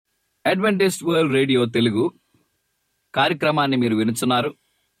Adventist World radio Telugu కార్యక్రమాన్ని మీరు వినుచున్నారు.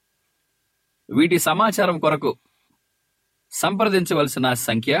 వీటి సమాచారం కొరకు సంప్రదించవలసిన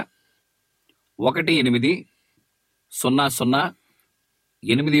సంఖ్య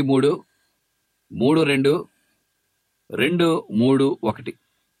 1-800-83-32-231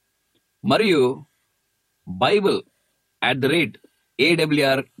 మరియు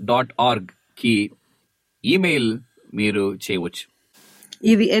bible@awr.org కి ఈమెయిల్ మీరు చేయవచ్చు.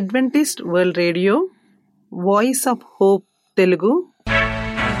 ఇది Adventist World radio voice of hope Telugu.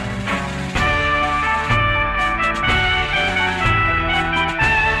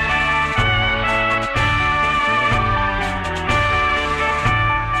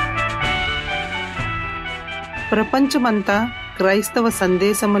 ప్రపంచమంతా క్రైస్తవ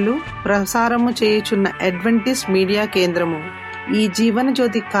సందేశములు ప్రసారము చేయుచున్న అడ్వెంటిస్ట్ మీడియా కేంద్రము ఈ జీవన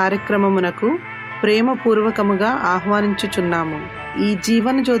జ్యోతి కార్యక్రమమునకు ప్రేమపూర్వకముగా ఆహ్వానించుచున్నాము. ఈ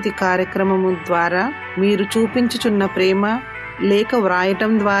జీవన జ్యోతి కార్యక్రమము ద్వారా మీరు చూపించుచున్న ప్రేమ లేఖ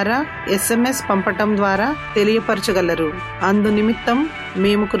వ్రాయటం ద్వారా, SMS పంపటం ద్వారా తెలియపరచగలరు. అందు నిమిత్తం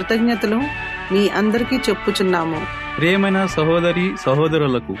మేము కృతజ్ఞతలు మీ అందరికీ చెప్పుచున్నాము. ప్రియమైన సహోదరి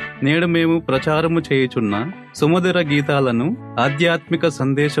సహోదరులకు, నేడు మేము ప్రచారము చేయుచున్న సుమధుర గీతాలను, ఆధ్యాత్మిక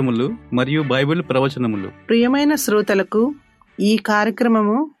సందేశములు మరియు బైబిల్ ప్రవచనములు ప్రియమైన శ్రోతలకు ఈ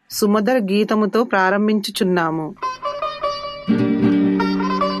కార్యక్రమము సుమధుర గీతముతో ప్రారంభించుచున్నాము.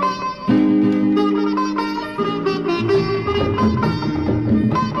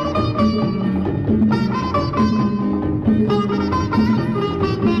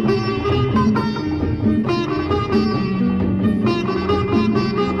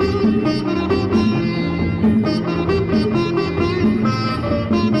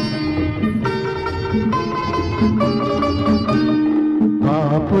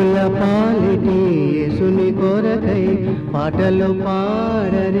 పాపుల పాలిటి యేసుని కొరకై పాటలు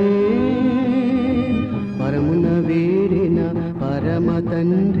పాడరే, పరమున వీడిన పరమ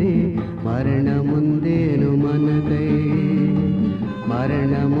తండ్రి మరణముందేను మనకై,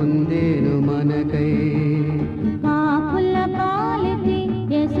 మరణముందేను మనకై. పాపుల పాలిటి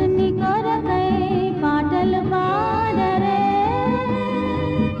యేసుని కొరకై పాటలు పాడరే,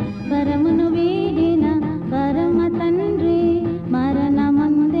 పరమును వీడిన పరమ తండ్రి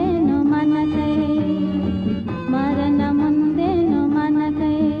మరణముందేను మనకై, మరణముందేను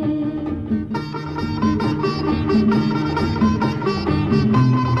మనకై.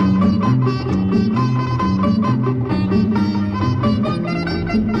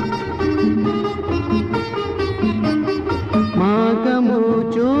 మాకము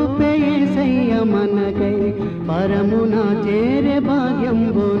చూపే యేసయ్య మనకై, పరమున చేరే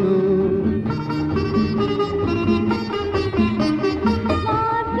భాగ్యంబును.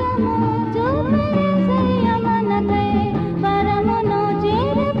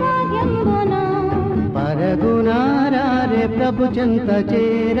 పరగునారే ప్రభు చెంత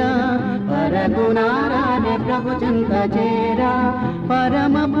చేరా, పరగునారే ప్రభు చెంత చేరా,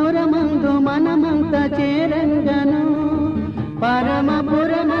 పరమపురమందు మనమంత చేరంగను,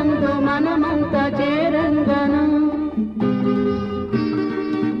 పరమపురమందు మనమంత చేరంగను.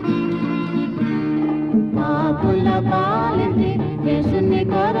 పాపుల పాలిటి యేసుని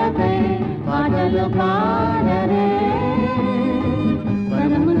కొరకై పాటలు పాడరే,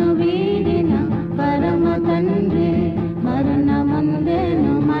 పరమును వీడిన పరమ తండ్రి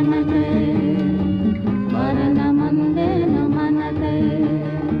మరణమందేను మనకై, మరణమందేను మనకై.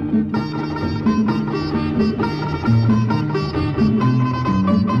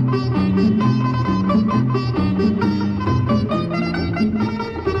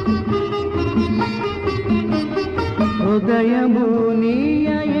 హృదయము నీయ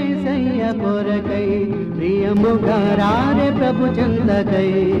యేసయ్య కొరకై, ప్రియముగా రారే ప్రభు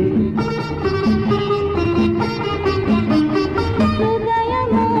చెంతకై.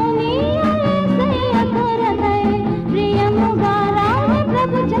 హృదయము నీయ యేసయ్య కొరకై, ప్రియముగా రారే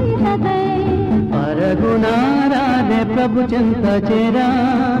ప్రభు చెంతకై. పరగునారే ప్రభు చెంత చేరా,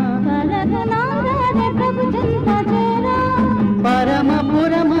 పరగునారే ప్రభు చెంత చేరా,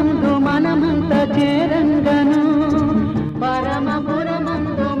 పరమపురమందు మనమంత చేరంగను,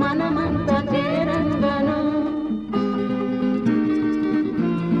 పరమపురమందు మనమంత చేరంగను.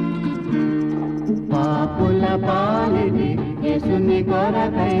 పాపుల పాలిటి యేసుని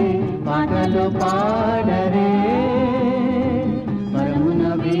కొరకై పాటలు పాడరే, పరమున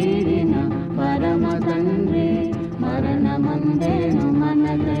వీడిన పరమ తండ్రి మరణమందేను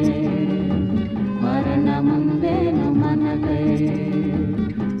మనకై, మరణమందేను మనకై,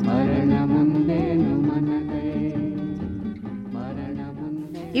 మరణమందేను మనకై,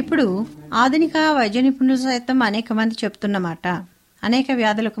 మరణమందే. ఇప్పుడు ఆధునిక వైద్య నిపుణులు సైతం అనేక మంది చెప్తున్నమాట, అనేక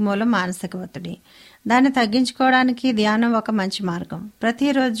వ్యాధులకు మూలం మానసిక ఒత్తిడి. దాన్ని తగ్గించుకోవడానికి ధ్యానం ఒక మంచి మార్గం.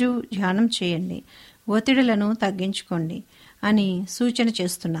 ప్రతిరోజు ధ్యానం చేయండి, ఒత్తిడులను తగ్గించుకోండి అని సూచన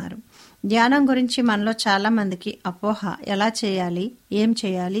చేస్తున్నారు. ధ్యానం గురించి మనలో చాలా మందికి అపోహ. ఎలా చేయాలి, ఏం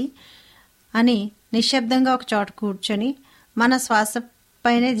చేయాలి అని నిశ్శబ్దంగా ఒక చోట కూర్చొని మన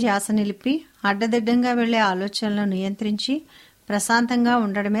శ్వాసపైనే ధ్యాస నిలిపి అడ్డదిడ్డంగా వెళ్లే ఆలోచనలను నియంత్రించి ప్రశాంతంగా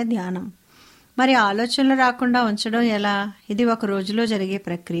ఉండడమే ధ్యానం. మరి ఆలోచనలు రాకుండా ఉంచడం ఎలా? ఇది ఒక రోజులో జరిగే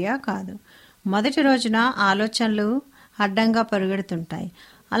ప్రక్రియ కాదు. మొదటి రోజున ఆలోచనలు అడ్డంగా పరుగెడుతుంటాయి.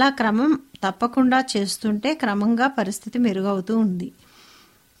 అలా క్రమం తప్పకుండా చేస్తుంటే క్రమంగా పరిస్థితి మెరుగవుతూ ఉంది.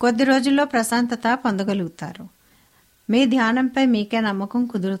 కొద్ది రోజుల్లో ప్రశాంతత పొందగలుగుతారు. మీ ధ్యానంపై మీకే నమ్మకం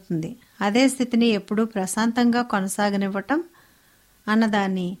కుదురుతుంది. అదే స్థితిని ఎప్పుడూ ప్రశాంతంగా కొనసాగనివ్వటం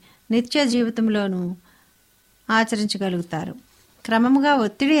అన్నదాన్ని నిత్య జీవితంలోనూ ఆచరించగలుగుతారు. క్రమంగా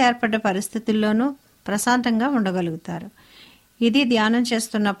ఒత్తిడి ఏర్పడ్డ పరిస్థితుల్లోనూ ప్రశాంతంగా ఉండగలుగుతారు. ఇది ధ్యానం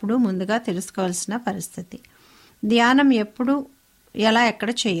చేస్తున్నప్పుడు ముందుగా తెలుసుకోవాల్సిన పరిస్థితి. ధ్యానం ఎప్పుడు, ఎలా, ఎక్కడ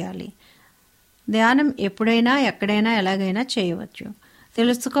చేయాలి? ధ్యానం ఎప్పుడైనా, ఎక్కడైనా, ఎలాగైనా చేయవచ్చు.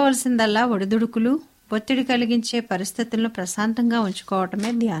 తెలుసుకోవాల్సిందల్లా ఒడిదుడుకులు, ఒత్తిడి కలిగించే పరిస్థితులను ప్రశాంతంగా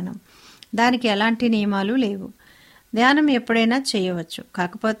ఉంచుకోవటమే ధ్యానం. దానికి ఎలాంటి నియమాలు లేవు. ధ్యానం ఎప్పుడైనా చేయవచ్చు.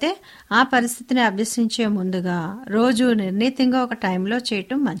 కాకపోతే ఆ పరిస్థితిని అభ్యసించే ముందుగా రోజు నిర్ణీతంగా ఒక టైంలో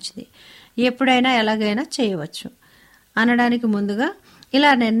చేయటం మంచిది. ఎప్పుడైనా, ఎలాగైనా చేయవచ్చు అనడానికి ముందుగా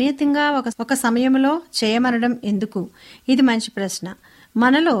ఇలా నిర్ణీతంగా ఒక సమయంలో చేయమనడం ఎందుకు? ఇది మంచి ప్రశ్న.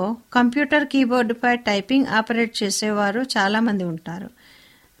 మనలో కంప్యూటర్ కీబోర్డుపై టైపింగ్ ఆపరేట్ చేసేవారు చాలామంది ఉంటారు.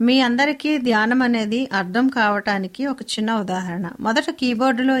 మీ అందరికీ ధ్యానం అనేది అర్థం కావటానికి ఒక చిన్న ఉదాహరణ. మొదట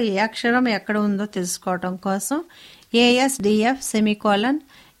కీబోర్డులో ఏ అక్షరం ఎక్కడ ఉందో తెలుసుకోవటం కోసం ASDF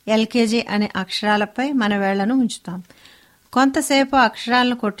LKG అనే అక్షరాలపై మన వేళ్లను ఉంచుతాం. కొంతసేపు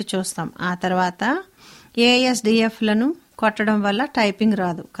అక్షరాలను కొట్టి చూస్తాం. ఆ తర్వాత ASDFలను కొట్టడం వల్ల టైపింగ్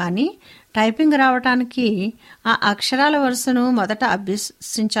రాదు. కానీ టైపింగ్ రావటానికి ఆ అక్షరాల వరుసను మొదట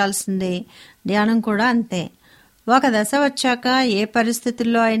అభ్యసించాల్సిందే. ధ్యానం కూడా అంతే. ఒక దశ వచ్చాక ఏ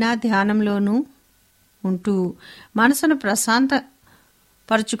పరిస్థితుల్లో అయినా ధ్యానంలోనూ ఉంటూ మనసును ప్రశాంత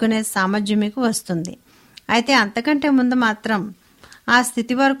పరుచుకునే సామర్థ్యం మీకు వస్తుంది. అయితే అంతకంటే ముందు మాత్రం ఆ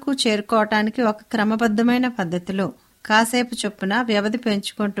స్థితి వరకు చేరుకోవటానికి ఒక క్రమబద్ధమైన పద్ధతిలో కాసేపు చొప్పున వ్యవధి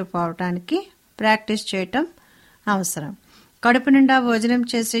పెంచుకుంటూ పోవటానికి ప్రాక్టీస్ చేయటం అవసరం. కడుపు నిండా భోజనం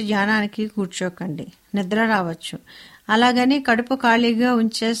చేసి ధ్యానానికి కూర్చోకండి, నిద్ర రావచ్చు. అలాగని కడుపు ఖాళీగా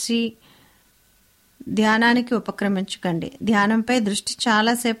ఉంచేసి ధ్యానానికి ఉపక్రమించకండి. ధ్యానంపై దృష్టి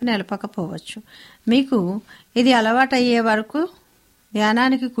చాలాసేపు నిలపకపోవచ్చు. మీకు ఇది అలవాటు అయ్యే వరకు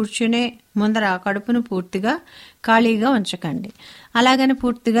ధ్యానానికి కూర్చునే ముందర కడుపును పూర్తిగా ఖాళీగా ఉంచకండి. అలాగని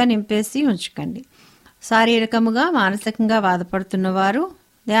పూర్తిగా నింపేసి ఉంచకండి. శారీరకముగా, మానసికంగా బాధపడుతున్న వారు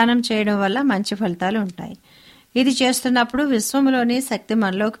ధ్యానం చేయడం వల్ల మంచి ఫలితాలు ఉంటాయి. ఇది చేస్తున్నప్పుడు విశ్వంలోని శక్తి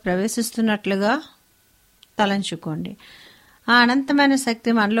మనలోకి ప్రవేశిస్తున్నట్లుగా తలంచుకోండి. ఆ అనంతమైన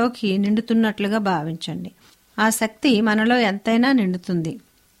శక్తి మనలోకి నిండుతున్నట్లుగా భావించండి. ఆ శక్తి మనలో ఎంతైనా నిండుతుంది.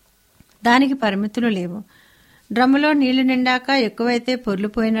 దానికి పరిమితులు లేవు. డ్రమ్ములో నీళ్లు నిండాక ఎక్కువైతే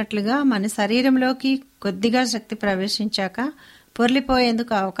పొర్లిపోయినట్లుగా మన శరీరంలోకి కొద్దిగా శక్తి ప్రవేశించాక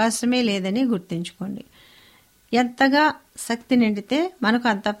పొర్లిపోయేందుకు అవకాశమే లేదని గుర్తుంచుకోండి. ఎంతగా శక్తి నిండితే మనకు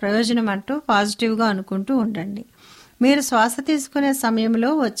అంత ప్రయోజనం అంటూ పాజిటివ్గా అనుకుంటూ ఉండండి. మీరు శ్వాస తీసుకునే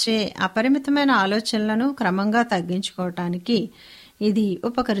సమయంలో వచ్చే అపరిమితమైన ఆలోచనలను క్రమంగా తగ్గించుకోవటానికి ఇది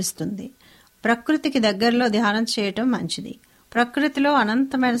ఉపకరిస్తుంది. ప్రకృతికి దగ్గరలో ధ్యానం చేయటం మంచిది. ప్రకృతిలో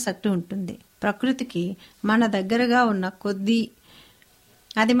అనంతమైన శక్తి ఉంటుంది. ప్రకృతికి మన దగ్గరగా ఉన్న కొద్దీ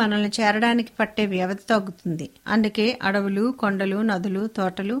అది మనల్ని చేరడానికి పట్టే వ్యవధి తగ్గుతుంది. అందుకే అడవులు, కొండలు, నదులు,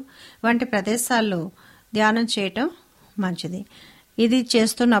 తోటలు వంటి ప్రదేశాల్లో ధ్యానం చేయటం మంచిది. ఇది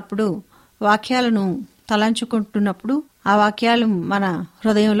చేస్తున్నప్పుడు వాక్యాలను తలంచుకుంటున్నప్పుడు ఆ వాక్యాలు మన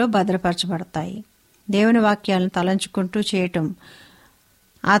హృదయంలో భద్రపరచబడతాయి. దేవుని వాక్యాలను తలంచుకుంటూ చేయటం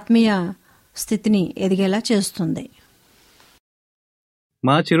ఆత్మీయ స్థితిని ఎదిగేలా చేస్తుంది.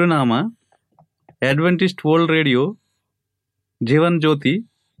 మా చిరునామా Adventist World Radio, Jeevan Jyothi,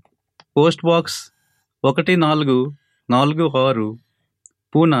 post box 1446,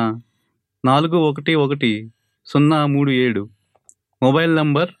 Poona 411037. Mobile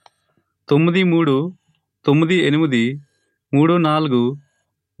number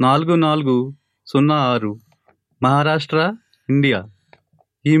 9398344406, Maharashtra, India.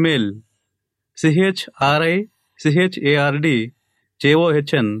 Email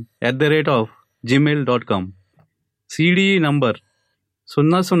CHRICHARDJOHN@gmail.com. CDE number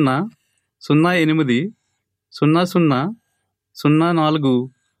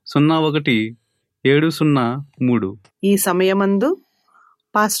 00080004017003. ఈ సమయమందు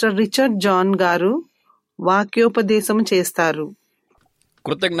పాస్టర్ రిచర్డ్ జాన్ గారు వాక్యోపదేశం చేస్తారు.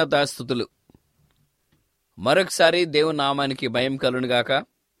 కృతజ్ఞతాస్తుతులు. మరొకసారి దేవుని నామానికి భయం కలుగునుగాక.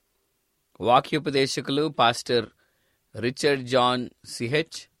 వాక్యోపదేశకులు పాస్టర్ రిచర్డ్ జాన్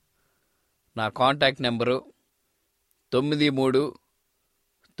సిహెచ్. నా కాంటాక్ట్ నెంబరు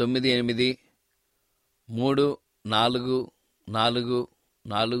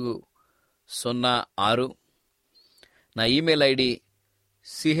 9398344406. నా ఈమెయిల్ ఐడి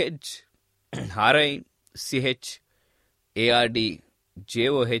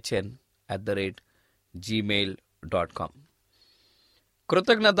chharjordjohn@gmail.com.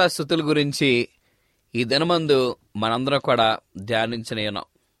 కృతజ్ఞతాస్తుతుల గురించి ఈ దినమందు మనందరం కూడా ధ్యానించనేన్నాం.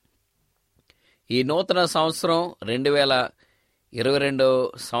 ఈ నూతన సంవత్సరం 2022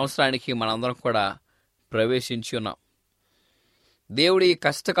 సంవత్సరానికి మనందరం కూడా ప్రవేశించి ఉన్నాం. దేవుడి ఈ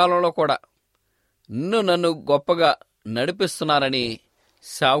కష్టకాలంలో కూడా నన్ను గొప్పగా నడిపిస్తున్నారని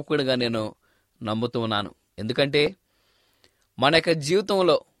సేవకుడిగా నేను నమ్ముతూ ఉన్నాను. ఎందుకంటే మన యొక్క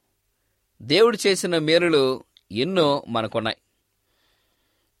జీవితంలో దేవుడు చేసిన మేలులు ఎన్నో మనకున్నాయి.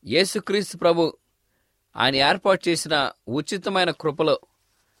 యేసుక్రీస్తు ప్రభు ఆయన ఏర్పాటు చేసిన ఉచితమైన కృపలో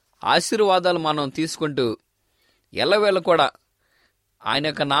ఆశీర్వాదాలు మనం తీసుకుంటూ ఎల్లవేళ కూడా ఆయన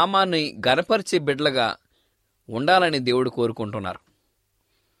యొక్క నామాన్ని గనపరిచే బిడ్డలుగా ఉండాలని దేవుడు కోరుకుంటున్నారు.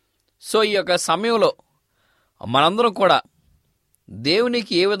 సో ఈ యొక్క సమయంలో మనందరం కూడా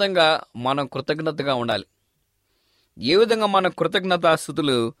దేవునికి ఏ విధంగా మనం కృతజ్ఞతగా ఉండాలి, ఏ విధంగా మన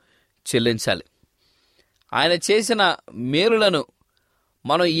కృతజ్ఞతాస్తుతులు చెల్లించాలి, ఆయన చేసిన మేలులను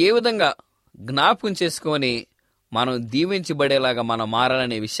మనం ఏ విధంగా జ్ఞాపకం చేసుకొని మనం దీవించబడేలాగా మనం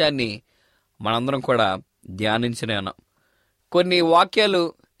మారాలనే విషయాన్ని మనందరం కూడా ధ్యానించనే ఉన్నాం. కొన్ని వాక్యాలు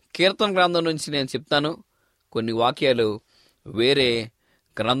కీర్తన గ్రంథం నుంచి నేను చెప్తాను, కొన్ని వాక్యాలు వేరే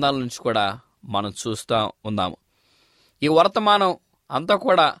గ్రంథాల నుంచి కూడా మనం చూస్తూ ఉందాము. ఈ వర్తమానం అంతా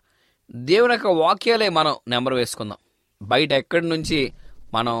కూడా దేవుని యొక్క వాక్యాలే మనం నెంబర్ వేసుకుందాం. బయట ఎక్కడి నుంచి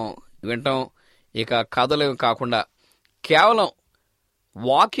మనం వింటాం, ఇక కథలు కాకుండా కేవలం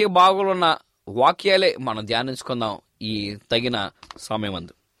వాక్య భాగంలో వాక్యాలే మనం ధ్యానించుకుందాం ఈ తగిన సమయం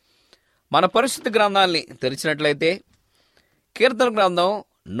అందు. మన పరిశుద్ధ గ్రంథాలని తెరిచినట్లయితే కీర్తన గ్రంథం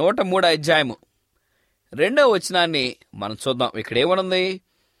 103 అధ్యాయము 2వ వచనాన్ని మనం చూద్దాం. ఇక్కడ ఏమనుంది?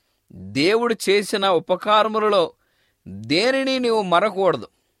 దేవుడు చేసిన ఉపకారములలో దేనిని నీవు మరకూడదు.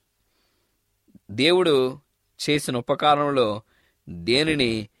 దేవుడు చేసిన ఉపకారంలో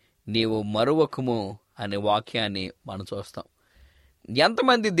దేనిని నీవు మరువకము అనే వాక్యాన్ని మనం చూస్తాం.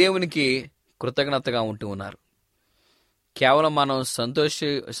 ఎంతమంది దేవునికి కృతజ్ఞతగా ఉంటూ ఉన్నారు? కేవలం మనం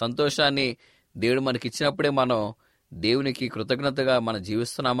సంతోషాన్ని దేవుడు మనకి ఇచ్చినప్పుడే మనం దేవునికి కృతజ్ఞతగా మనం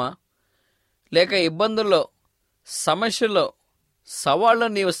జీవిస్తున్నామా? లేక ఇబ్బందుల్లో, సమస్యల్లో, సవాళ్ళలో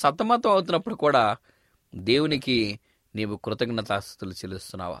నీవు సతమతం అవుతున్నప్పుడు కూడా దేవునికి నీవు కృతజ్ఞతాస్తుతులు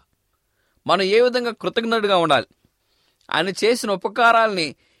చెల్లిస్తున్నావా? మనం ఏ విధంగా కృతజ్ఞతగా ఉండాలి? ఆయన చేసిన ఉపకారాలని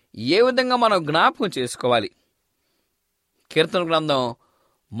ఏ విధంగా మనం జ్ఞాపకం చేసుకోవాలి? కీర్తన గ్రంథం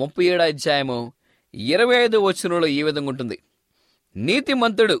 37 అధ్యాయము 25 వచనంలో ఈ విధంగా ఉంటుంది.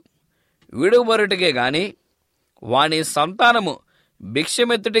 నీతిమంతుడు విడువబడుటకే గాని వాని సంతానము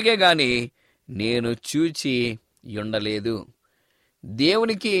భిక్షమెత్తుటకే గాని నేను చూచి ఉండలేదు.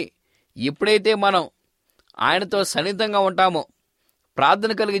 దేవునికి ఎప్పుడైతే మనం ఆయనతో సన్నిహితంగా ఉంటామో,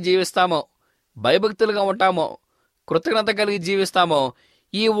 ప్రార్థన కలిగి జీవిస్తామో, భయభక్తులుగా ఉంటామో, కృతజ్ఞత కలిగి జీవిస్తామో,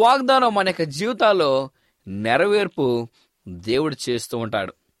 ఈ వాగ్దానం మన యొక్క జీవితాల్లో నెరవేర్పు దేవుడు చేస్తూ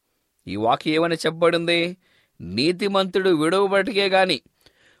ఉంటాడు. ఈ వాక్యం ఏమని చెప్పబడింది? నీతిమంతుడు విడవబడికే గాని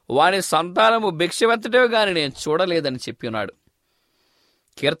వాని సంతానము భిక్షమెత్తటే గాని నేను చూడలేదని చెప్పి ఉన్నాడు.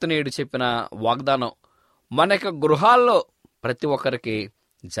 కీర్తనీయుడు చెప్పిన వాగ్దానం మన యొక్క గృహాల్లో ప్రతి ఒక్కరికి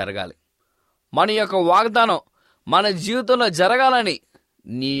జరగాలి. మన యొక్క వాగ్దానం మన జీవితంలో జరగాలని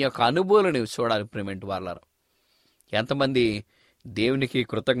నీ యొక్క అనుభూతులు నీవు చూడాలి. ప్రేమెంట్ వాళ్ళారు, ఎంతమంది దేవునికి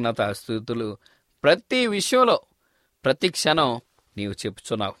కృతజ్ఞత స్తుతులు ప్రతి విషయంలో ప్రతి క్షణం నీవు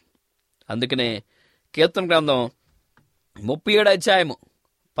చెప్పుచున్నావు? అందుకనే కీర్తన గ్రంథం 37 అధ్యాయము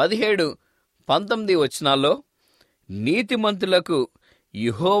 17-19 వచనాల్లో నీతిమంతులకు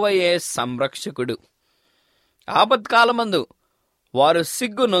యెహోవాయే సంరక్షకుడు, ఆపత్కాలమందు వారు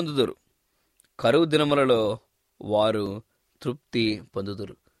సిగ్గు నొందుదురు, కరువు దినములలో వారు తృప్తి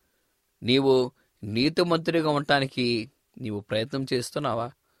పొందుదురు. నీవు నీతిమంతుడిగా ఉండటానికి నీవు ప్రయత్నం చేస్తున్నావా?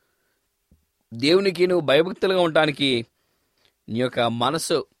 దేవునికి నువ్వు భయభక్తులుగా ఉండటానికి నీ యొక్క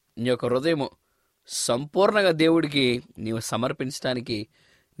మనసు, నీ యొక్క హృదయము సంపూర్ణంగా దేవుడికి నీవు సమర్పించడానికి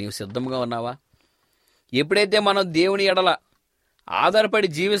నీవు సిద్ధంగా ఉన్నావా? ఎప్పుడైతే మనం దేవుని ఎడల ఆధారపడి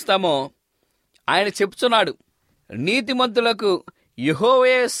జీవిస్తామో ఆయన చెప్తున్నాడు, నీతిమంతులకు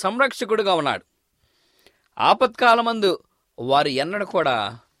యెహోవా సంరక్షకుడుగా ఉన్నాడు, ఆపత్కాలమందు వారు ఎన్నడూ కూడా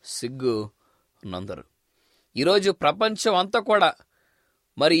సిగ్గు నందరు. ఈరోజు ప్రపంచం అంతా కూడా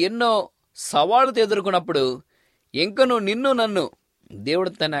మరి ఎన్నో సవాళ్ళతో ఎదుర్కొన్నప్పుడు ఇంకను నిన్ను నన్ను దేవుడు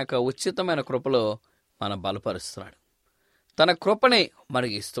తన యొక్క ఉచితమైన కృపలో మనం బలపరుస్తున్నాడు. తన కృపని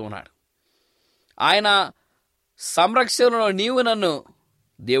మనకి ఇస్తూ ఉన్నాడు. ఆయన సంరక్షణలో నీవు నన్ను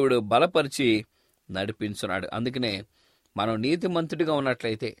దేవుడు బలపరిచి నడిపించున్నాడు. అందుకనే మనం నీతిమంతుడిగా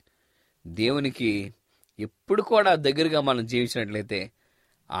ఉన్నట్లయితే, దేవునికి ఎప్పుడు కూడా దగ్గరగా మనం జీవించినట్లయితే,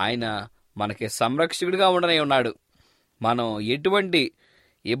 ఆయన మనకి సంరక్షకుడిగా ఉండనే ఉన్నాడు. మనం ఎటువంటి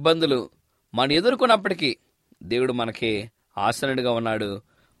ఇబ్బందులు మనం ఎదుర్కొన్నప్పటికీ దేవుడు మనకి ఆసనుడిగా ఉన్నాడు.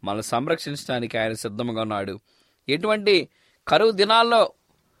 మనం సంరక్షించడానికి ఆయన సిద్ధంగా ఉన్నాడు. ఎటువంటి కరువు దినాల్లో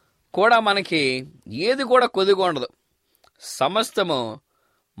కూడా మనకి ఏది కూడా కొద్దిగా ఉండదు. సమస్తము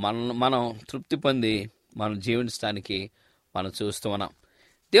మనం తృప్తి పొంది మనం జీవించడానికి మనం చూస్తూ ఉన్నాం.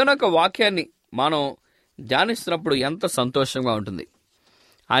 దేవుని యొక్క వాక్యాన్ని మనం ధ్యానిస్తున్నప్పుడు ఎంత సంతోషంగా ఉంటుంది.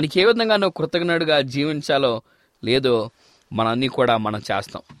 ఆయనకి ఏ విధంగా నువ్వు కృతజ్ఞుడిగా జీవించాలో లేదో అన్నీ కూడా మనం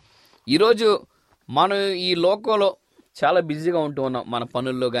చేస్తాం. ఈరోజు మనం ఈ లోకంలో చాలా బిజీగా ఉంటూ ఉన్నాం. మన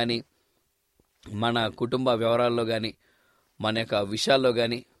పనుల్లో కానీ, మన కుటుంబ వ్యవహారాల్లో కానీ, మన యొక్క విషయాల్లో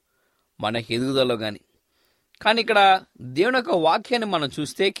కానీ, మన యొక్క ఎదుగుదలలో కానీ. కానీ ఇక్కడ దేవుని యొక్క వాక్యాన్ని మనం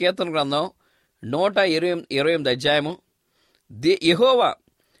చూస్తే కీర్తన గ్రంథం 128 అధ్యాయము, యెహోవా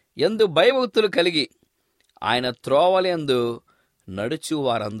యందు భయభక్తులు కలిగి ఆయన త్రోవలందు నడుచు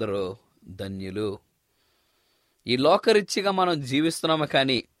వారందరూ ధన్యులు. ఈ లోకరీత్యగా మనం జీవిస్తున్నామా,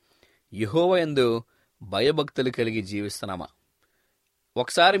 కానీ యెహోవా యందు భయభక్తులు కలిగి జీవిస్తున్నామా?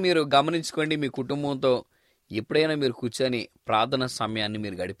 ఒకసారి మీరు గమనించుకోండి. మీ కుటుంబంతో ఎప్పుడైనా మీరు కూర్చొని ప్రార్థన సమయాన్ని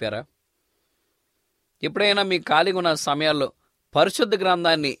మీరు గడిపారా? ఎప్పుడైనా మీ ఖాళీగా ఉన్న సమయాల్లో పరిశుద్ధ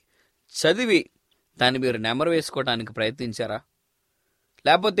గ్రంథాన్ని చదివి దాన్ని మీరు నెమరు వేసుకోవడానికి ప్రయత్నించారా?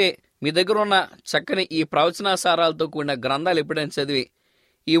 లేకపోతే మీ దగ్గర ఉన్న చక్కని ఈ ప్రవచనాసారాలతో కూడిన గ్రంథాలు ఎప్పుడైనా చదివి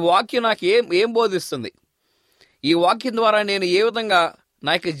ఈ వాక్యం నాకు ఏం బోధిస్తుంది, ఈ వాక్యం ద్వారా నేను ఏ విధంగా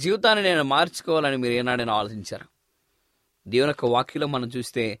నా యొక్క జీవితాన్ని నేను మార్చుకోవాలని మీరు ఏనాడైనా ఆలోచించారా? దేవుని యొక్క వాక్యంలో మనం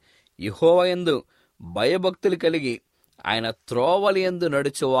చూస్తే యెహోవా యందు భయభక్తులు కలిగి ఆయన త్రోవలయందు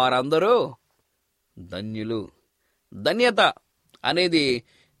నడుచు వారందరూ ధన్యులు. ధన్యత అనేది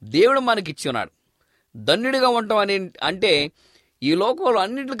దేవుడు మనకిచ్చి ఉన్నాడు. ధన్యుడిగా ఉండటం అంటే ఈ లోకంలో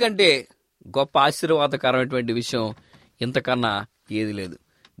అన్నిటికంటే గొప్ప ఆశీర్వాదకరమైనటువంటి విషయం ఇంతకన్నా ఏది లేదు.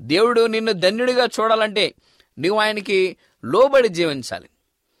 దేవుడు నిన్ను ధన్యుడిగా చూడాలంటే నువ్వు ఆయనకి లోబడి జీవించాలి.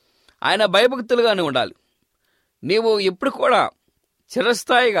 ఆయన భయభక్తులుగానే ఉండాలి. నీవు ఎప్పుడు కూడా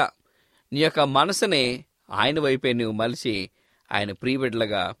చిరస్థాయిగా నీ యొక్క మనసుని ఆయన వైపే నువ్వు మలిచి ఆయన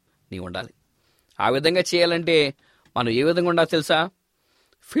ప్రియబిడ్డలుగా నీవు ఉండాలి. ఆ విధంగా చేయాలంటే మనం ఏ విధంగా ఉండాలి తెలుసా?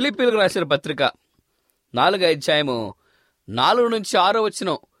 ఫిలిప్పీలకు రాసిన పత్రిక 4వ అధ్యాయము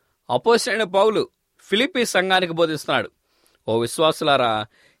 4-6 అపోస్తలుడైన పౌలు ఫిలిప్పీ సంఘానికి బోధిస్తున్నాడు. ఓ విశ్వాసులారా,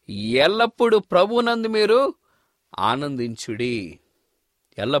 ఎల్లప్పుడూ ప్రభునందు మీరు ఆనందించుడి.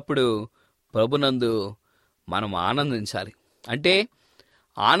 ఎల్లప్పుడూ ప్రభునందు మనం ఆనందించాలి. అంటే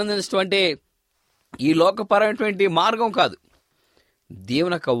ఆనందించడం అంటే ఈ లోకపరమైనటువంటి మార్గం కాదు.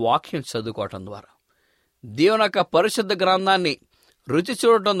 దేవుని యొక్క వాక్యం చదువుకోవటం ద్వారా, దేవుని యొక్క పరిశుద్ధ గ్రంథాన్ని రుచి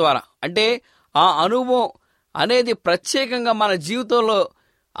చూడటం ద్వారా, అంటే ఆ అనుభవం అనేది ప్రత్యేకంగా మన జీవితంలో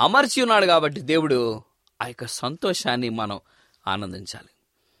అమర్చి ఉన్నాడు కాబట్టి దేవుడు ఆ యొక్క సంతోషాన్ని మనం ఆనందించాలి.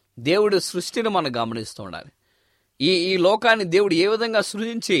 దేవుడు సృష్టిని మనం గమనిస్తూ ఉండాలి. ఈ లోకాన్ని దేవుడు ఏ విధంగా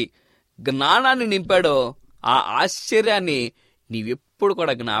సృజించి జ్ఞానాన్ని నింపాడో ఆ ఆశ్చర్యాన్ని నీవెప్పుడు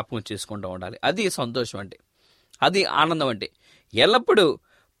కూడా జ్ఞాపకం చేసుకుంటూ ఉండాలి. అది సంతోషం అంటే, అది ఆనందం అంటే. ఎల్లప్పుడూ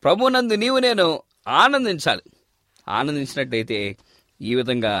ప్రభునందు నీవు నేను ఆనందించాలి. ఆనందించినట్టయితే ఈ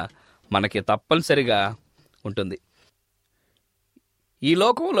విధంగా మనకి తప్పనిసరిగా ఉంటుంది. ఈ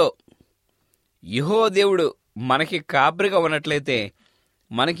లోకంలో యెహోవా దేవుడు మనకి కాపరిగా ఉన్నట్లయితే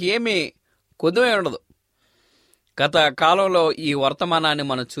మనకి ఏమీ కొద్దువే ఉండదు. గత కాలంలో ఈ వర్తమానాన్ని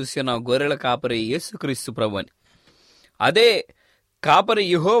మనం చూసిన గొర్రెల కాపరి యేసుక్రీస్తు ప్రభు అని. అదే కాపరి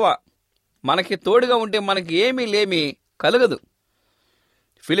యెహోవా మనకి తోడుగా ఉంటే మనకి ఏమీ లేమి కలగదు.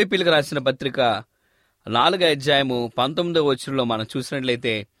 ఫిలిప్పీలకు రాసిన పత్రిక 4వ అధ్యాయము 19 మనం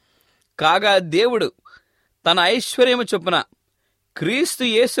చూసినట్లయితే, కాగా దేవుడు తన ఐశ్వర్యము చొప్పున క్రీస్తు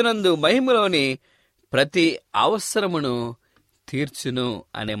యేసునందు మహిమలోని ప్రతి అవసరమును తీర్చును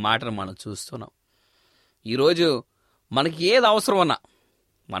అనే మాటను మనం చూస్తున్నాం. ఈరోజు మనకి ఏది అవసరమన్నా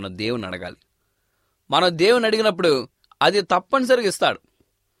మనం దేవుని అడగాలి. మనం దేవుని అడిగినప్పుడు అది తప్పనిసరిగా ఇస్తాడు.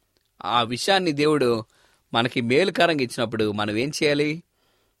 ఆ విషయాన్ని దేవుడు మనకి మేలుకరంగా ఇచ్చినప్పుడు మనం ఏం చేయాలి?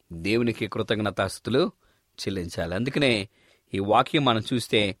 దేవునికి కృతజ్ఞతాస్తుతులు చెల్లించాలి. అందుకనే ఈ వాక్యం మనం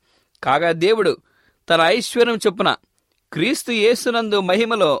చూస్తే, కాగా దేవుడు తన ఐశ్వర్యం చొప్పున క్రీస్తు యేసునందు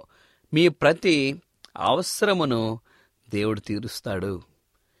మహిమలో మీ ప్రతి అవసరమును దేవుడు తీరుస్తాడు.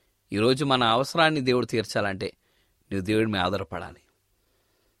 ఈరోజు మన అవసరాన్ని దేవుడు తీర్చాలంటే నువ్వు దేవుడి మీద ఆధారపడాలి.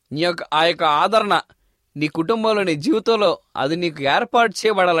 ఆ యొక్క ఆదరణ నీ కుటుంబంలో, నీ జీవితంలో అది నీకు ఏర్పాటు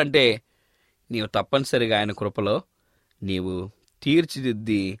చేయబడాలంటే నీవు తప్పనిసరిగా ఆయన కృపలో నీవు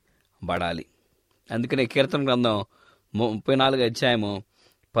తీర్చిదిద్దబడాలి. అందుకనే కీర్తన గ్రంథం 34 అధ్యాయము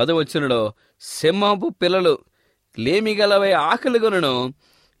 10 సింహపు పిల్లలు లేమిగలవై ఆకలిగొనును,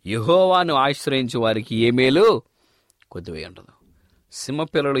 యెహోవాను ఆశ్రయించు వారికి ఏ మేలు కొద్దివే ఉండదు.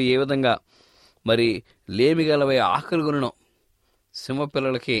 సింహపిల్లలు ఏ విధంగా మరి లేమిగలవై ఆకలిగొనును.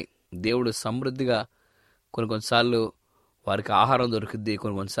 సింహపిల్లలకి దేవుడు సమృద్ధిగా కొన్నిసార్లు వారికి ఆహారం దొరుకుద్ది,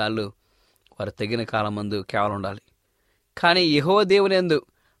 కొన్నిసార్లు వారు తగిన కాలం మందు కేవలం ఉండాలి. కానీ యెహోవా దేవుని యందు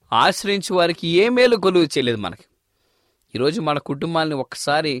ఆశ్రయించి వారికి ఏ మేలు కొలువు చేయలేదు. మనకి ఈరోజు మన కుటుంబాన్ని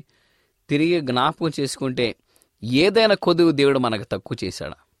ఒక్కసారి తిరిగి జ్ఞాపకం చేసుకుంటే ఏదైనా కొదువు దేవుడు మనకు తక్కువ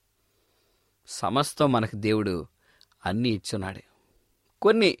చేశాడా? సమస్తం మనకు దేవుడు అన్నీ ఇచ్చున్నాడే.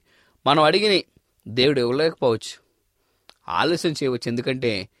 కొన్ని మనం అడిగిని దేవుడు ఇవ్వలేకపోవచ్చు, ఆలస్యం చేయవచ్చు.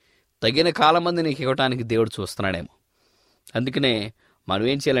 ఎందుకంటే తగిన కాలం మంది నీకు ఇవ్వటానికి దేవుడు చూస్తున్నాడేమో. అందుకనే మనం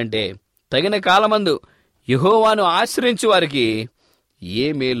ఏం చేయాలంటే తగిన కాలమందు యెహోవాను ఆశ్రయించు వారికి ఏ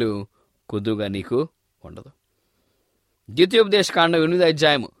మేలు కొద్దుగా నీకు ఉండదు. ద్వితీయోపదేశకాండం 8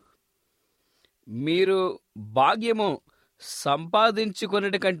 అధ్యాయము, మీరు భాగ్యము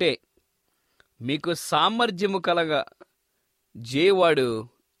సంపాదించుకొనుట కంటే మీకు సామర్థ్యము కలగా జేవాడు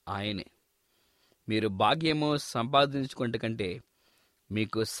ఆయనే. మీరు భాగ్యము సంపాదించుకున్నట కంటే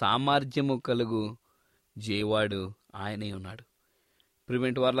మీకు సామర్థ్యము కలుగు జేవాడు ఆయనే ఉన్నాడు.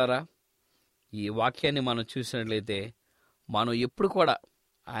 ప్రిమెంట్ వాళ్ళారా, ఈ వాక్యాన్ని మనం చూసినట్లయితే మనం ఎప్పుడు కూడా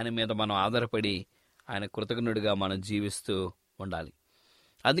ఆయన మీద మనం ఆధారపడి ఆయన కృతజ్ఞుడిగా మనం జీవిస్తూ ఉండాలి.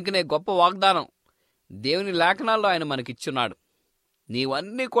 అందుకనే గొప్ప వాగ్దానం దేవుని లేఖనాల్లో ఆయన మనకిచ్చున్నాడు.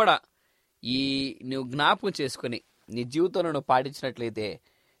 నీవన్నీ కూడా నువ్వు జ్ఞాపకం చేసుకుని నీ జీవితంలో నువ్వు పాటించినట్లయితే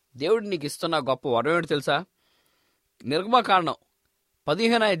దేవుడు నీకు ఇస్తున్న గొప్ప వరం ఏంటి తెలుసా? నిర్గమకాండం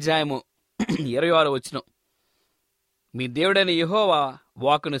 15 అధ్యాయము 26 మీ దేవుడైన యెహోవా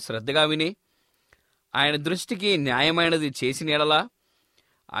వాక్కును శ్రద్ధగా విని ఆయన దృష్టికి న్యాయమైనది చేసిన యెడల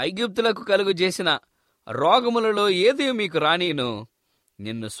ఐగుప్తులకు కలుగు చేసిన రోగములలో ఏది మీకు రానీను,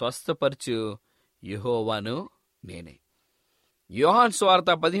 నిన్ను స్వస్థపరచు యెహోవాను నేనే. యోహాను సువార్త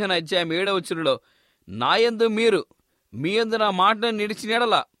 15 అధ్యాయం 7 నాయందు మీరు మీ యందు నా మాటను నిలిచిన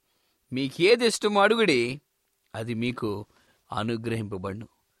యెడల మీకేది ఇష్టమో అడుగుడి, అది మీకు అనుగ్రహింపబడును.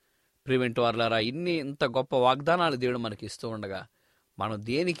 ప్రివెంట్ వార్లారా, ఇంత గొప్ప వాగ్దానాలు దేవుడు మనకి ఇస్తూ ఉండగా మనం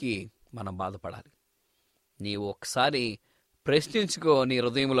దేనికి మనం బాధపడాలి? నీవు ఒకసారి ప్రశ్నించుకో, నీ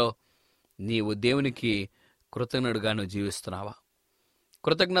హృదయంలో నీవు దేవునికి కృతజ్ఞుడుగా నువ్వు జీవిస్తున్నావా?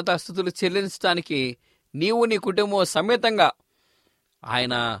 కృతజ్ఞతాస్తుతులు చెల్లించడానికి నీవు నీ కుటుంబం సమేతంగా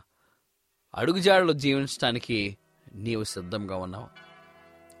ఆయన అడుగుజాడలు జీవించడానికి నీవు సిద్ధంగా ఉన్నావు.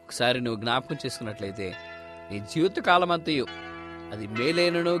 ఒకసారి నువ్వు జ్ఞాపకం చేసుకున్నట్లయితే నీ జీవితకాలం అంతయు అది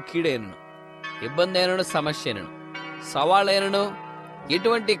మేలైనను కీడైనను, ఇబ్బంది అయినను సమస్య అయినను, సవాళ్ళైనను,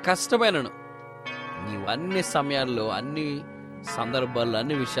 ఎటువంటి కష్టమైనను, నీవు అన్ని సమయాల్లో, అన్ని సందర్భాల్లో,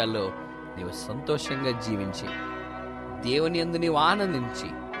 అన్ని విషయాల్లో నీవు సంతోషంగా జీవించి దేవుని యందు నీవు ఆనందించి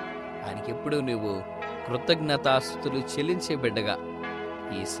ఆయనకి ఎప్పుడు నువ్వు కృతజ్ఞతాస్తుతులు చెల్లించే బిడ్డగా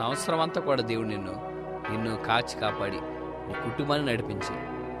ఈ సంవత్సరం అంతా కూడా దేవుడు నిన్ను కాచి కాపాడి నీ కుటుంబాన్ని నడిపించి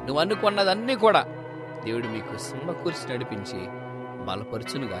నువ్వు అనుకున్నదన్నీ కూడా దేవుడు మీకు సమకూర్చి నడిపించి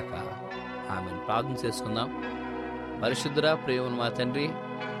బలపరచునుగాక. ఆమెను ప్రార్థన చేసుకుందాం. పరిశుద్ధుడా, ప్రేమ మా తండ్రి,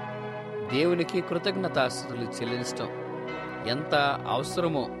 దేవునికి కృతజ్ఞతాస్తుతులు చెల్లించడం ఎంత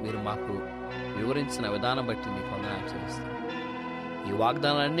అవసరమో మీరు మాకు వివరించిన విధానం బట్టి మీకు వందనాలు చెల్లిస్తాం. ఈ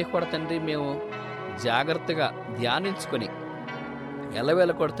వాగ్దానాలన్నీ కూడా తండ్రి మేము జాగ్రత్తగా ధ్యానించుకొని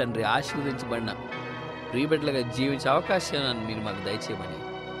ఎల్లవేళ కూడా తండ్రి ఆశీర్వదించబడిన ప్రియబిడ్డలుగా జీవించే అవకాశాన్ని మీరు మాకు దయచేయమని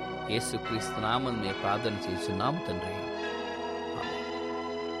యేసుక్రీస్తు నామమున మేము ప్రార్థన చేస్తున్నాము తండ్రి.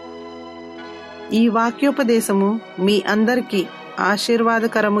 ఈ వాక్యోపదేశము మీ అందరికీ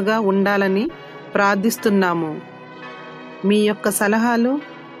ఆశీర్వాదకరముగా ఉండాలని ప్రార్థిస్తున్నాము. మీ యొక్క సలహాలు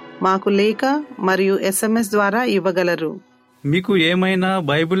మాకు లేఖ మరియు SMS ద్వారా ఇవ్వగలరు. మీకు ఏమైనా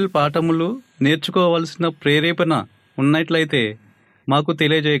బైబిల్ పాఠములు నేర్చుకోవలసిన ప్రేరేపణ ఉన్నట్లయితే మాకు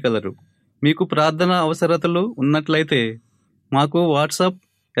తెలియజేయగలరు. మీకు ప్రార్థన అవసరతలు ఉన్నట్లయితే మాకు వాట్సాప్,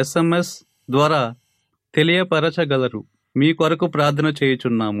 SMS ద్వారా తెలియపరచగలరు. మీ కొరకు ప్రార్థన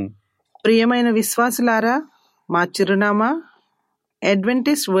చేయుచున్నాము. ప్రియమైన విశ్వాసులారా, మా చిరునామా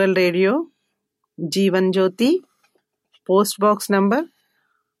Adventist World Radio, Jeevan Jyothi, post box number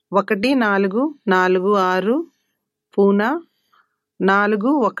 1446, Poona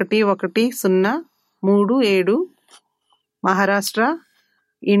 411037, Maharashtra,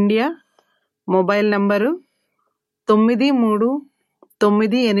 India. Mobile number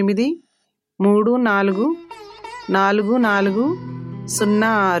 93983444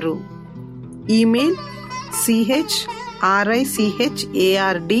 06. Email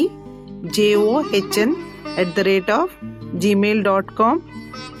CHRICHARDJOHN@gmail.com.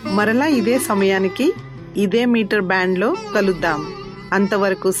 మరలా ఇదే సమయానికి ఇదే మీటర్ బ్యాండ్లో కలుద్దాం.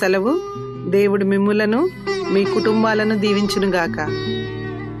 అంతవరకు సెలవు. దేవుడు మిమ్ములను మీ కుటుంబాలను దీవించునుగాక.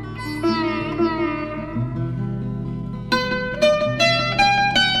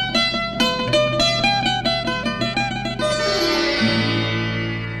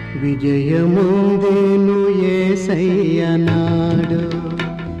 విజయముందేను యేసయ్య నాడు,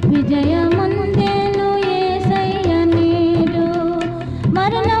 విజయముందేను యేసయ్య నేడు,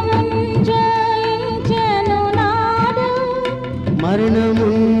 మరణమును జయించెను నాడు, మరణమును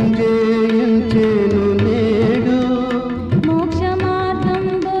జయించెను నేడు, మోక్ష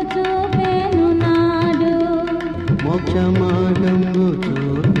మార్గంబు చూపెను నాడు, మోక్ష మార్గము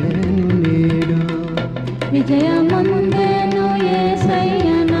చూపెను నేడు. విజయముందేను యేసయ్య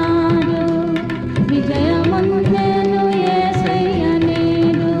నాడు, విజయముందేను యేసయ్య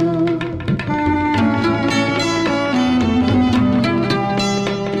నేడు.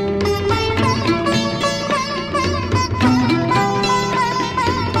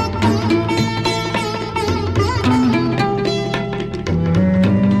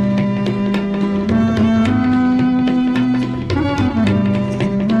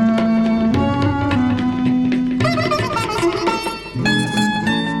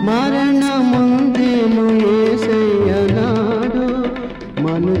 మరణముందేను యేసయ్య నాడు,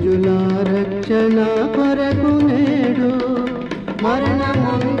 మనుజుల రక్షణ కొరకు నేడు.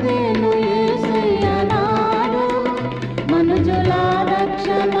 మరణముందేను యేసయ్య నాడు, మనుజుల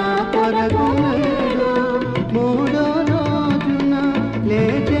రక్షణ కొరకు నేడు. మూడో రోజున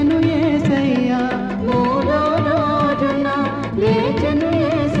లేచెను యేసయ్య, మూడో రోజున లేచెను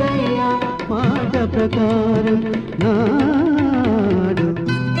యేసయ్య, మాట ప్రకారం నాడు.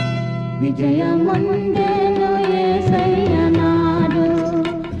 విజయముందేను యేసయ్య నాడు,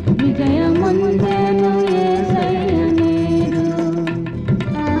 విజయముందేను యేసయ్య నేడు.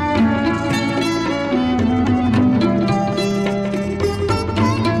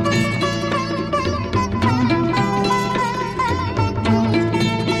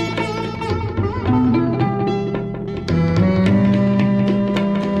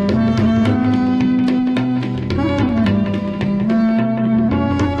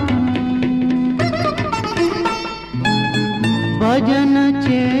 భజన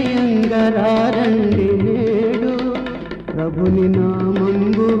చేయంగరారండి నేడు, ప్రభుని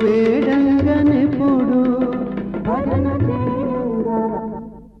నామంబు వేడంగనెప్పుడు. భజన నేడు,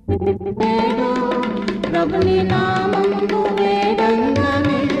 ప్రభుని నామము వేడంగా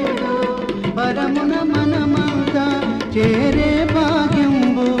నేడు. పరమున మనమంతా చేరే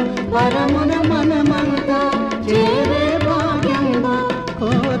భాగ్యంబు, పరమున మనమంతా చేరే భాగ్యంబు,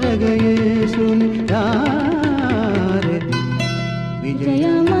 కోరగ యేసుని దారె.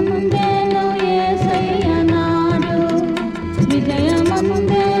 విజయముందేను యేసయ్య నాడు,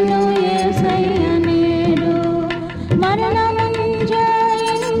 విజయముందేను యేసయ్య నేడు, మరణమును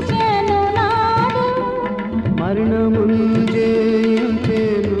జయించెను నాడు, మరణమును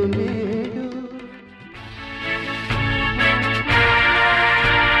జయించెను నేడు.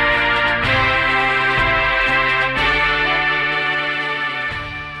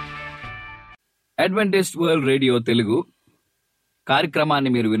 అడ్వెంటిస్ట్ వరల్డ్ రేడియో తెలుగు కార్యక్రమాన్ని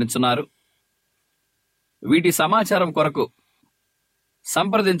మీరు వినుచున్నారు. వీటి సమాచారం కొరకు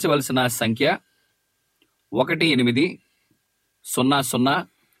సంప్రదించవలసిన సంఖ్య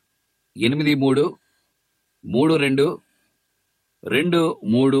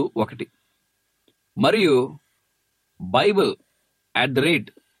 1800833231 మరియు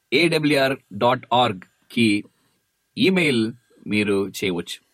bible@awr.org కి ఈమెయిల్ మీరు చేయవచ్చు.